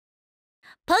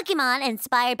Pokémon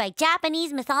inspired by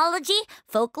Japanese mythology,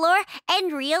 folklore,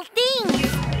 and real things.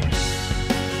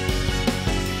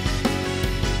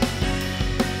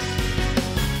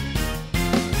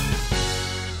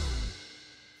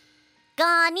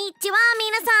 Konnichiwa,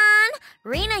 minasan!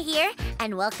 Rina here,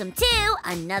 and welcome to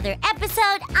another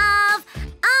episode of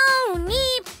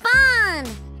Nippon!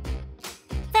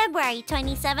 February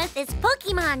 27th is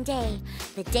Pokémon Day,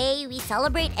 the day we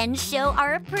celebrate and show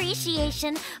our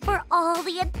appreciation for all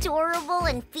the adorable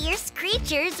and fierce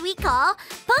creatures we call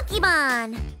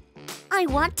Pokémon. I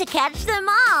want to catch them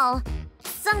all,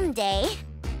 someday.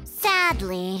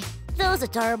 Sadly, those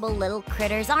adorable little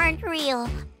critters aren't real,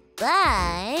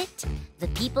 but the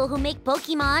people who make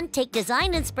Pokémon take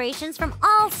design inspirations from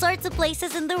all sorts of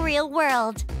places in the real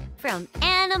world. From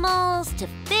animals to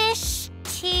fish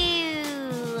to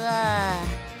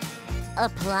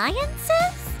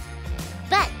appliances?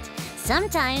 But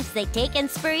sometimes they take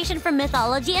inspiration from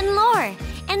mythology and lore.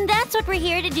 And that's what we're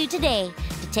here to do today,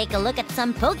 to take a look at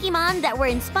some Pokémon that were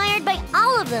inspired by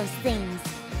all of those things.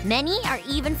 Many are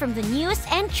even from the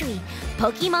newest entry,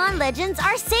 Pokémon Legends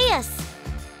Arceus.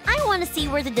 I want to see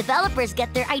where the developers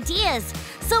get their ideas.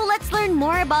 So let's learn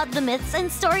more about the myths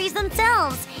and stories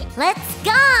themselves. Let's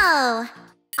go!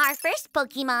 Our first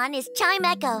Pokémon is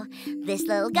Chimecho. This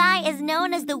little guy is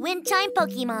known as the Wind Chime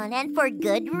Pokémon, and for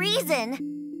good reason.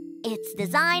 Its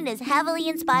design is heavily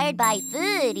inspired by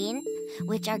furin,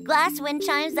 which are glass wind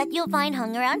chimes that you'll find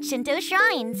hung around Shinto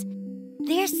shrines.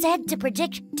 They're said to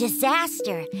predict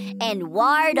disaster and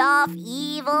ward off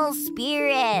evil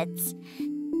spirits.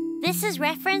 This is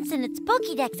referenced in its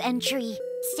Pokédex entry,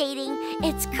 stating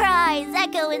its cries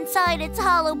echo inside its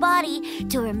hollow body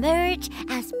to emerge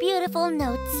as beautiful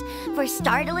notes for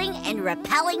startling and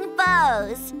repelling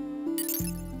foes.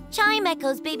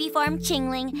 Chimecho's baby form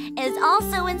Chingling is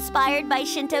also inspired by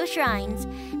Shinto shrines.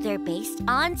 They're based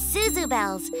on Suzu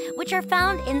bells, which are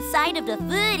found inside of the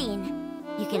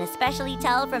furin. You can especially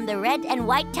tell from the red and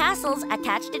white tassels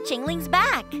attached to Chingling's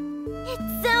back.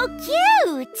 It's so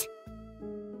cute!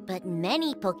 But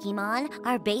many Pokémon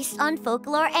are based on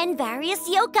folklore and various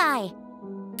yokai.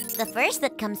 The first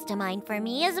that comes to mind for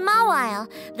me is Mawile,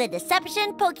 the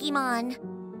Deception Pokémon.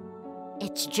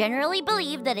 It's generally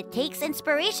believed that it takes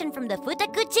inspiration from the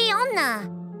Futakuchi Onna.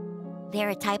 They're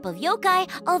a type of yokai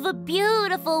of a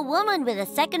beautiful woman with a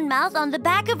second mouth on the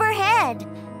back of her head.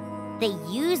 They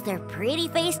use their pretty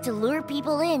face to lure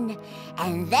people in,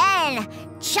 and then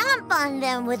chomp on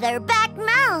them with their back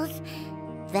mouth.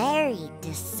 Very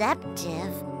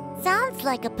deceptive. Sounds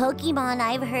like a Pokémon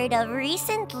I've heard of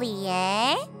recently,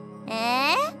 eh?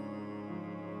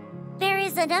 There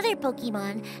is another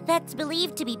Pokémon that's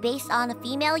believed to be based on a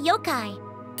female yokai.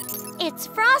 It's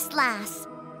Frostlass.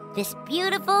 This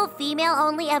beautiful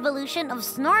female-only evolution of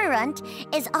Snorunt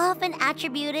is often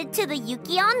attributed to the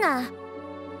Yuki Onna.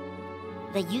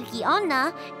 The Yuki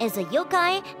Onna is a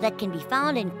yokai that can be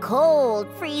found in cold,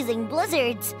 freezing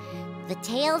blizzards. The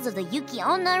tales of the Yuki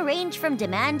Onna range from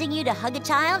demanding you to hug a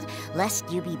child lest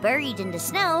you be buried in the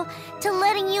snow to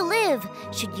letting you live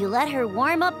should you let her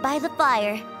warm up by the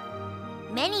fire.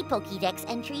 Many Pokédex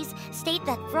entries state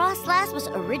that Frostlass was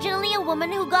originally a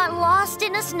woman who got lost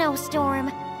in a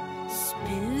snowstorm.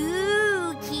 Spooky!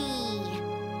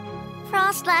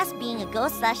 Frostlass being a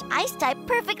ghost/ice type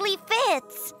perfectly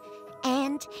fits.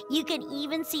 And you can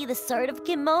even see the sort of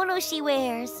kimono she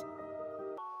wears.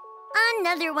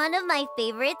 Another one of my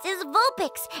favorites is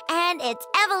Vulpix and its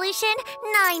evolution,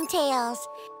 Ninetales.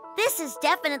 This is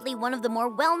definitely one of the more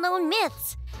well-known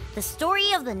myths. The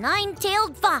story of the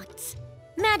nine-tailed fox.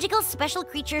 Magical special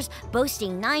creatures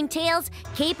boasting 9 tails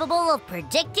capable of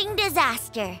predicting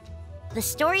disaster. The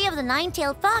story of the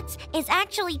nine-tailed fox is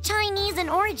actually Chinese in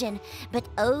origin, but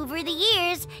over the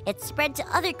years, it's spread to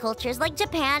other cultures like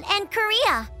Japan and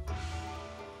Korea.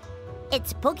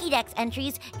 Its Pokédex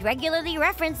entries regularly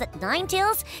reference that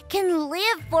Ninetales can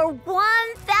live for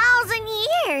 1,000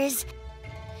 years,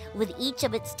 with each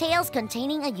of its tails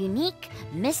containing a unique,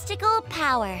 mystical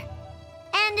power.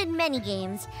 And in many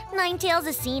games, Ninetales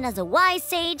is seen as a wise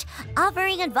sage,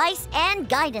 offering advice and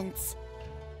guidance.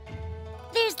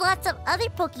 There's lots of other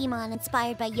Pokémon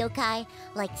inspired by yokai,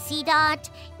 like Seedot,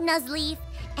 Nuzleaf,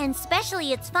 and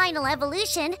especially its final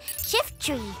evolution,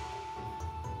 Shiftry.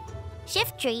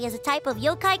 Shiftry is a type of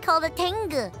yokai called a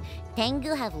Tengu.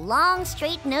 Tengu have long,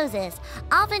 straight noses,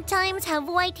 oftentimes have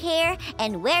white hair,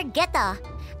 and wear geta,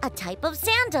 a type of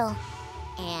sandal.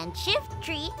 And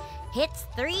Shiftry hits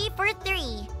 3 for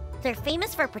 3. They're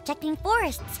famous for protecting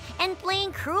forests and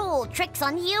playing cruel tricks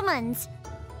on humans.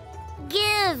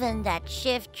 Given that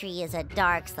Shiftry is a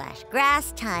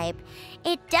dark/grass type,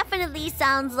 it definitely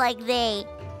sounds like they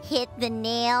hit the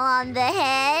nail on the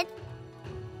head.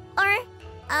 Or,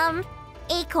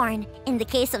 acorn, in the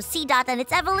case of C-Dot and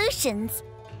its evolutions.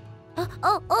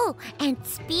 Oh, and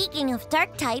speaking of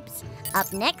dark types,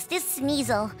 up next is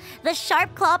Sneasel, the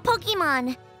sharp claw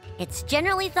Pokemon. It's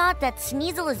generally thought that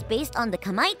Sneasel is based on the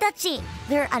Kamaitachi.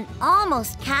 They're an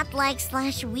almost cat-like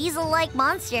 / weasel-like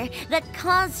monster that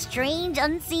cause strange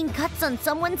unseen cuts on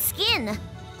someone's skin.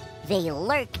 They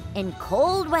lurk in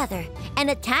cold weather and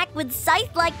attack with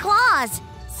scythe-like claws.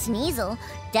 Sneasel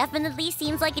definitely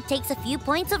seems like it takes a few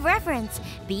points of reference,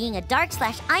 being a dark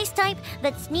 / ice type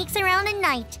that sneaks around at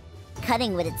night,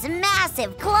 cutting with its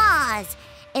massive claws.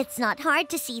 It's not hard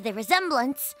to see the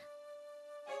resemblance.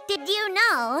 Did you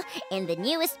know, in the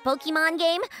newest Pokemon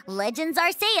game, Legends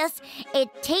Arceus, it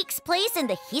takes place in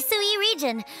the Hisui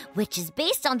region, which is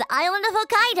based on the island of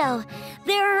Hokkaido.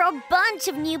 There are a bunch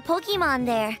of new Pokemon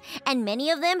there, and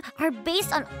many of them are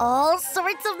based on all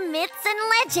sorts of myths and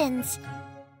legends.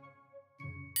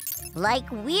 Like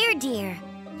Weirdeer,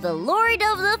 the Lord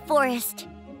of the Forest.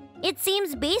 It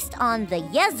seems based on the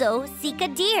Yezo Sika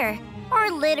deer,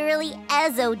 or literally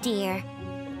Ezo deer.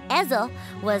 Ezo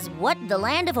was what the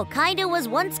land of Hokkaido was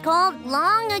once called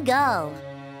long ago.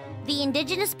 The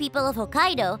indigenous people of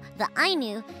Hokkaido, the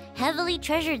Ainu, heavily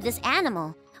treasured this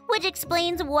animal, which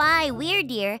explains why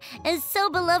Weirdeer is so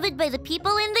beloved by the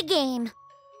people in the game.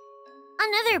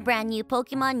 Another brand new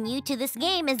Pokemon new to this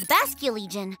game is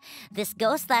Basculegion. This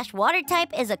ghost / water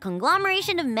type is a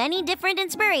conglomeration of many different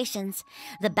inspirations.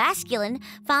 The Basculin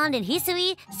found in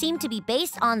Hisui seem to be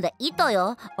based on the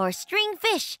Itoyo, or string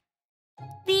fish.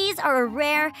 These are a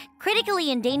rare, critically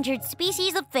endangered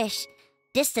species of fish.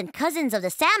 Distant cousins of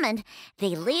the salmon,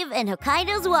 they live in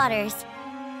Hokkaido's waters.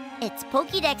 Its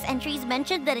Pokédex entries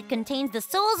mentioned that it contains the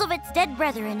souls of its dead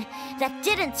brethren that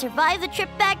didn't survive the trip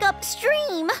back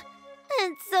upstream.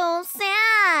 It's so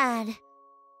sad.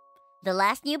 The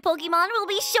last new Pokemon we'll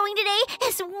be showing today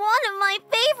is one of my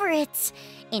favorites.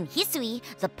 In Hisui,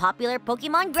 the popular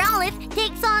Pokemon Growlithe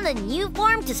takes on a new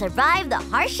form to survive the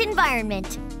harsh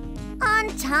environment. On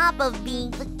top of being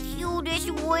the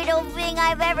cutest widow thing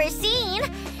I've ever seen,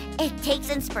 it takes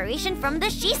inspiration from the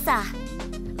Shisa.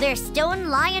 They're stone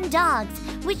lion dogs,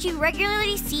 which you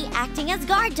regularly see acting as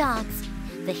guard dogs.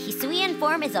 The Hisuian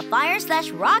form is a fire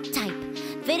 / rock type,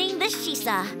 fitting the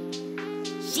Shisa.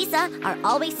 Shisa are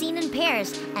always seen in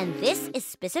pairs, and this is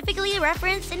specifically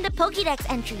referenced in the Pokédex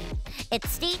entry. It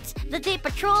states that they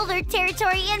patrol their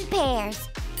territory in pairs.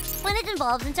 When it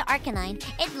evolves into Arcanine,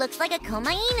 it looks like a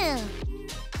Komainu.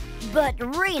 But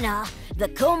Rena, the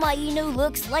Komainu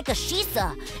looks like a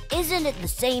Shisa. Isn't it the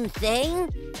same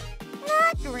thing?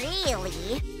 Not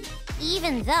really.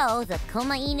 Even though the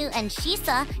Komainu and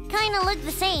Shisa kinda look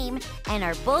the same and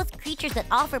are both creatures that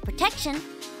offer protection,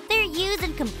 they're used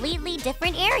in completely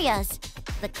different areas.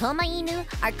 The Komainu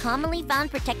are commonly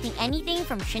found protecting anything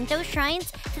from Shinto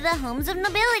shrines to the homes of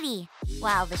nobility,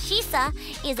 while the Shisa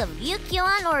is of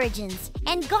Ryukyuan origins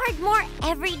and guard more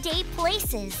everyday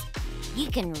places.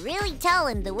 You can really tell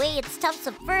in the way its tufts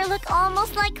of fur look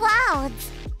almost like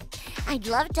clouds. I'd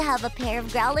love to have a pair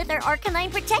of Growlithe or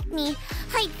Arcanine protect me.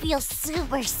 I'd feel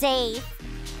super safe.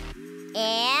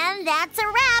 And that's a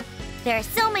wrap! There are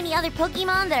so many other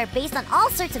Pokemon that are based on all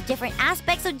sorts of different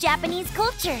aspects of Japanese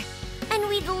culture. And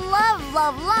we'd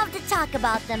love to talk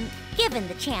about them, given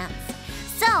the chance.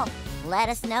 So, let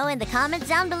us know in the comments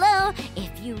down below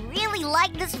if you really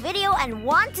like this video and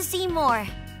want to see more.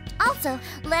 Also,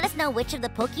 let us know which of the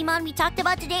Pokemon we talked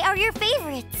about today are your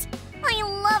favorites. I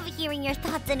love hearing your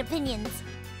thoughts and opinions.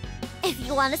 If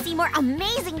you want to see more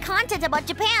amazing content about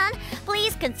Japan,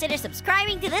 please consider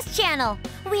subscribing to this channel.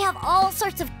 We have all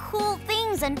sorts of cool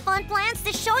things and fun plans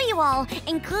to show you all,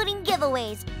 including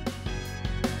giveaways.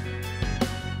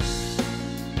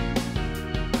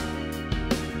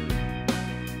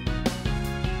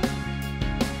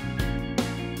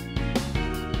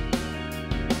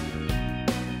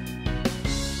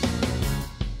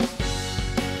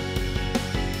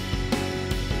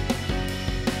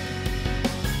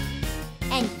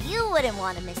 And you wouldn't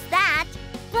want to miss that.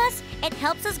 Plus, it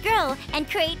helps us grow and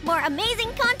create more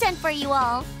amazing content for you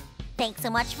all. Thanks so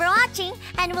much for watching,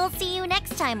 and we'll see you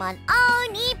next time on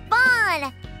All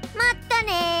Nippon! Mata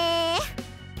ne!